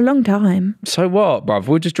 but it's for a long time. So what, bruv?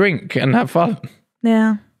 We'll just drink and have fun.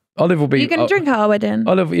 Yeah. Olive will be... You're going to drink at our wedding?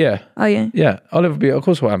 Olive, yeah. Oh, yeah? Yeah. Olive will be... Of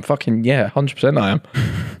course I am. Fucking, yeah. 100% I am.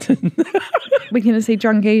 We're going to see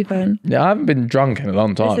drunk Ethan. Yeah, I haven't been drunk in a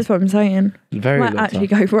long time. This is what I'm saying. Very might long actually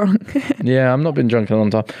time. go wrong. Yeah, I've not been drunk in a long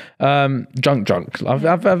time. Drunk. I've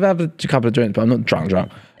had a couple of drinks, but I'm not drunk.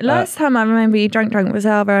 Last time I remember you drunk was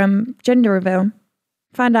our gender reveal.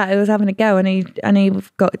 Found out he was having a go and he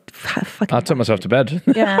got fucking... I took myself to bed.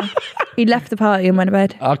 Yeah. He left the party and went to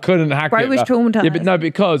bed. I couldn't hack Bro it. was traumatized. Yeah, but no,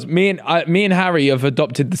 because me and Harry have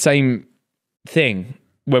adopted the same thing.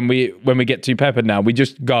 When we get too peppered now, we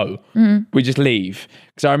just go. We just leave.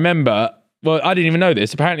 Because I remember, well, I didn't even know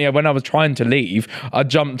this. Apparently, when I was trying to leave, I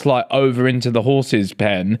jumped like over into the horse's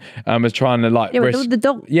pen and was trying to like... Yeah, with the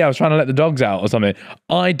dog. Yeah, I was trying to let the dogs out or something.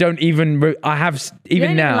 I don't even... I have...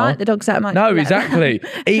 Even now... You don't like the dogs that much. No, exactly.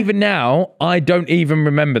 Even now, I don't even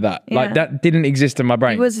remember that. Yeah. Like, that didn't exist in my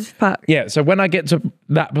brain. It was as fuck. Yeah, so when I get to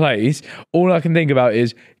that place, all I can think about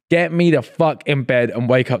is... Get me the fuck in bed and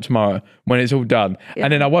wake up tomorrow when it's all done. Yeah.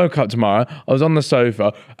 And then I woke up tomorrow, I was on the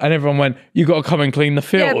sofa and everyone went, you got to come and clean the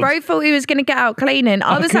field. Yeah, bro thought he was going to get out cleaning.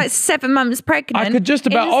 I was like 7 months pregnant. I could just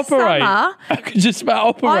about operate. I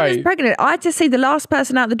was pregnant. I had to see the last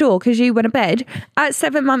person out the door because you went to bed at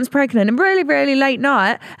 7 months pregnant and really, really late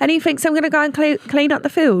night. And he thinks I'm going to go and clean up the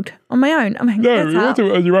field on my own. I'm like, no, you want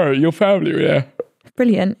to on your own. Your family were there.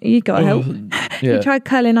 Brilliant. You got help. Yeah. You tried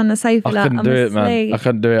curling on the sofa. I couldn't do it, man. I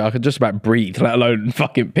couldn't do it. I could just about breathe, let alone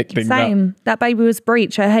fucking pick things up. Same. That baby was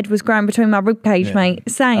breech. Her head was ground between my rib cage, mate.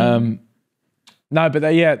 Same. No, but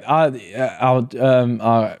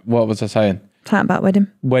what was I saying? Talking about wedding.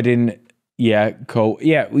 Wedding. Yeah, cool.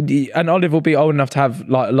 Yeah, and Olive will be old enough to have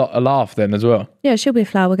like a laugh then as well. Yeah, she'll be a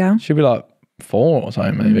flower girl. She'll be like 4 or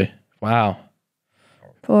something, maybe. Wow.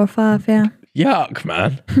 4 or 5, yeah. Yuck,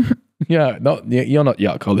 man. Yeah, you're not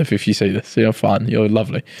yuck, Olive, if you see this. You're fine. You're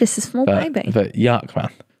lovely. Just a small baby. But yuck, man.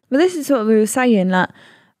 But this is what we were saying, like,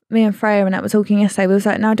 me and Freya and that were talking yesterday. We was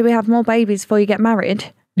like, now do we have more babies before you get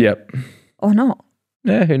married? Yep. Or not?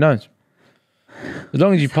 Yeah, who knows? As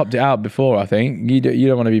long as you popped it out before, I think. You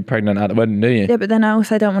don't want to be pregnant at the wedding, do you? Yeah, but then I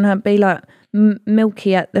also don't want to be like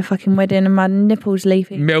milky at the fucking wedding and my nipples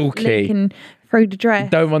leaking through the dress.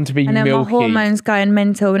 Don't want to be milky. And then my hormones going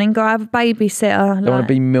mental and then go have a babysitter. Don't want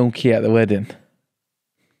to be milky at the wedding.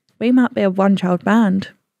 We might be a one-child band.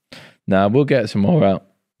 Nah, we'll get some more out.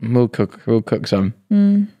 We'll cook some.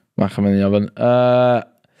 Whack them in the oven.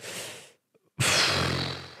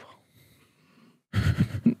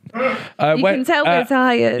 You can tell we're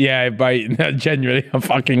tired. Yeah, mate. Genuinely, I'm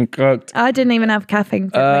fucking cooked. I didn't even have caffeine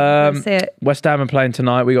to see it. West Ham are playing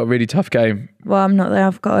tonight. We got a really tough game. Well, I'm not there.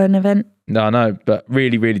 I've got an event. No, I know, but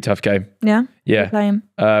really, really tough game. Yeah? Yeah.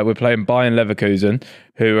 We're playing Bayern Leverkusen,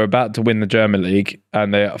 who are about to win the German league,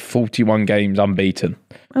 and they are 41 games unbeaten.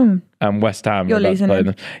 And West Ham You're are about losing to play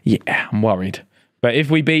them. Yeah, I'm worried. But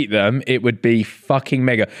if we beat them, it would be fucking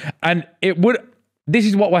mega. And it would... This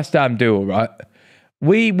is what West Ham do, all right?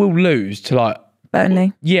 We will lose to like...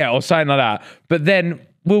 Burnley. Yeah, or something like that. But then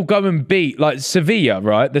we'll go and beat like Sevilla,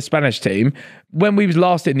 right? The Spanish team. When we was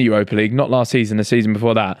last in the Europa League, not last season, the season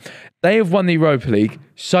before that, they have won the Europa League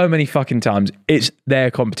so many fucking times. It's their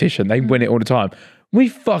competition. They win it all the time. We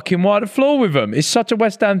fucking wipe the floor with them. It's such a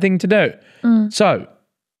West Ham thing to do. So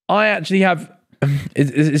I actually have...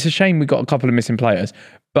 It's a shame we got a couple of missing players,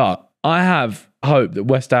 but I have hope that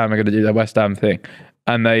West Ham are going to do their West Ham thing.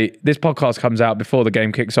 And this podcast comes out before the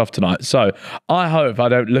game kicks off tonight. So I hope I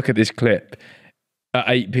don't look at this clip at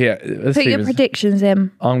 8 p.m. Put your predictions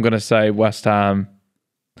in. I'm going to say West Ham.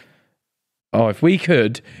 Oh, if we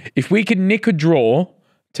could nick a draw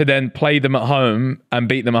to then play them at home and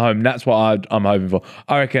beat them at home, that's what I'm hoping for.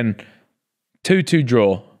 I reckon 2-2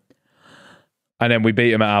 draw. And then we beat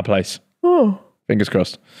them at our place. Oh. Fingers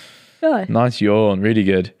crossed. Nice. Nice yawn. Really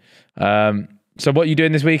good. So what are you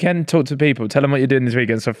doing this weekend? Talk to people. Tell them what you're doing this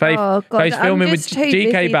weekend. So Faith's filming with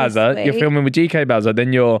GK Bazza. You're filming with GK Bazza.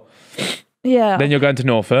 Then you're going to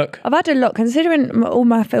Norfolk. I've had a lot, considering all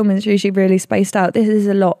my filming is usually really spaced out. This is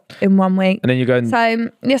a lot in 1 week. And then you're going... So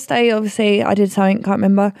yesterday, obviously, I did something, can't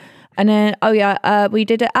remember. And then, we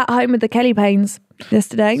did it at home with the Kelly Paynes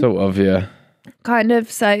yesterday. Sort of, yeah. Kind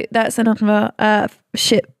of. So that's another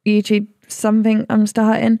shit YouTube something I'm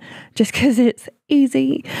starting just because it's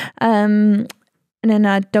easy. And then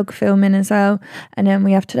I had dog filming as well. And then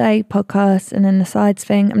we have today podcast and then the sides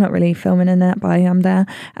thing. I'm not really filming in that, but I am there.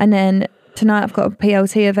 And then tonight I've got a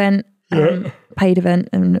PLT event, paid event,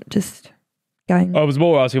 and just going. I was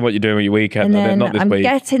more asking what you're doing with your weekend, and then not this I'm week.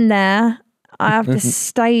 Getting there. I have to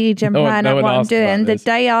stage and plan out what I'm doing the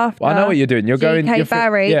day after. Well, I know what you're doing. You're going GK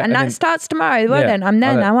Barry, and that starts tomorrow. Well, then I'm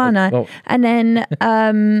there now, aren't I? Well, and then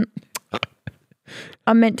I'm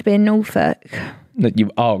meant to be in Norfolk.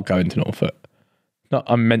 You are going to Norfolk. No,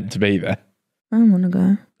 I'm meant to be there. I don't want to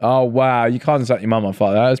go. Oh, wow. You can't set your mum on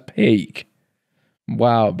fire. That was peak.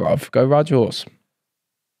 Wow, bruv. Go ride your horse.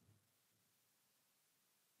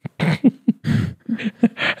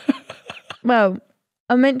 Well,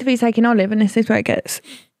 I'm meant to be taking Olive, and this is where it gets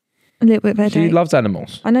a little bit better. She loves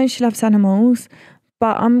animals. I know she loves animals,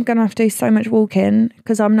 but I'm going to have to do so much walking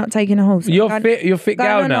because I'm not taking a horse. You're fit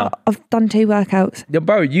gal now. I've done 2 workouts. Yeah,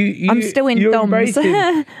 bro, I'm still in DOMS.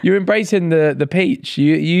 You're embracing the peach.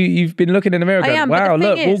 You've been looking in the mirror going, wow,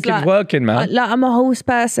 look, walking's working, man. I'm a horse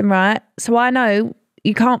person, right? So I know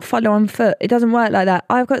you can't follow on foot. It doesn't work like that.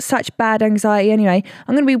 I've got such bad anxiety anyway.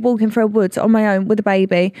 I'm going to be walking through a woods on my own with a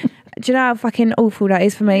baby. Do you know how fucking awful that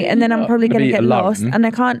is for me? And then I'm probably going to get lost and I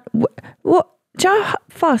can't... What? Do you know how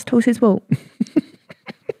fast horses walk?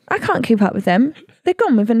 I can't keep up with them. They're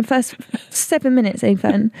gone within the first 7 minutes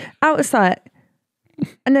even. Out of sight.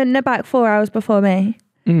 And then they're back 4 hours before me.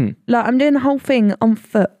 Like, I'm doing the whole thing on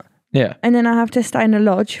foot. Yeah. And then I have to stay in a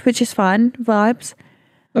lodge, which is fine. Vibes.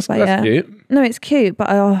 That's cute. No, it's cute,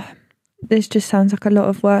 but this just sounds like a lot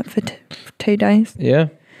of work for 2 days. Yeah.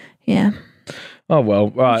 Yeah. Oh, well,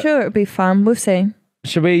 right. I'm sure it'll be fun. We'll see.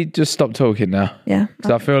 Should we just stop talking now? Yeah.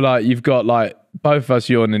 Because I feel like you've got like both of us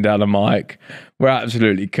yawning down the mic. We're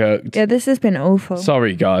absolutely cooked. Yeah, this has been awful.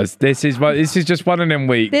 Sorry, guys. This is just one of them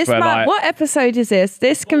weeks. What episode is this?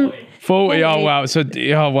 This can 40. Oh wow. So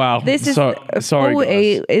wow. This is sorry. 40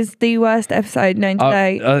 guys. is the worst episode known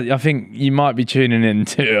today. I think you might be tuning in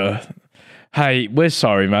to. Hey, we're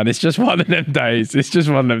sorry, man. It's just one of them days. It's just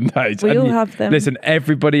one of them days. We all have them. Listen,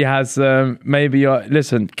 everybody has them.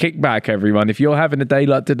 Listen, kick back, everyone. If you're having a day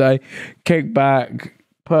like today, kick back,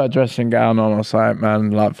 put a dressing gown on or something,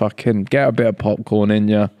 man. Like, fucking get a bit of popcorn in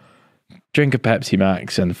you, drink a Pepsi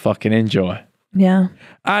Max and fucking enjoy. Yeah.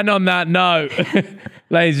 And on that note,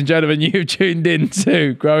 ladies and gentlemen, you've tuned in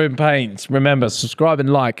to Growing Pains. Remember, subscribe and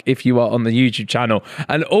like if you are on the YouTube channel.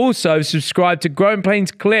 And also subscribe to Growing Pains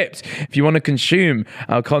Clips if you want to consume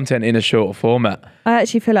our content in a shorter format. I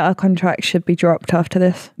actually feel like our contract should be dropped after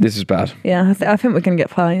this. This is bad. Yeah, I think we're going to get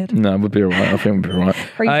fired. No, we'll be all right. I think we'll be all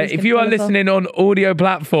right. If you are listening on audio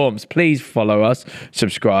platforms, please follow us,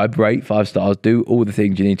 subscribe, rate 5 stars, do all the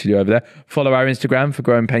things you need to do over there. Follow our Instagram for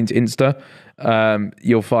Growing Pains Insta.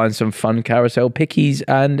 You'll find some fun carousel pickies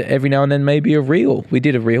and every now and then maybe a reel. We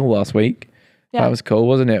did a reel last week. Yeah. That was cool,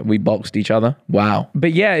 wasn't it? We boxed each other. Wow.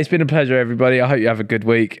 But yeah, it's been a pleasure, everybody. I hope you have a good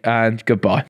week and goodbye.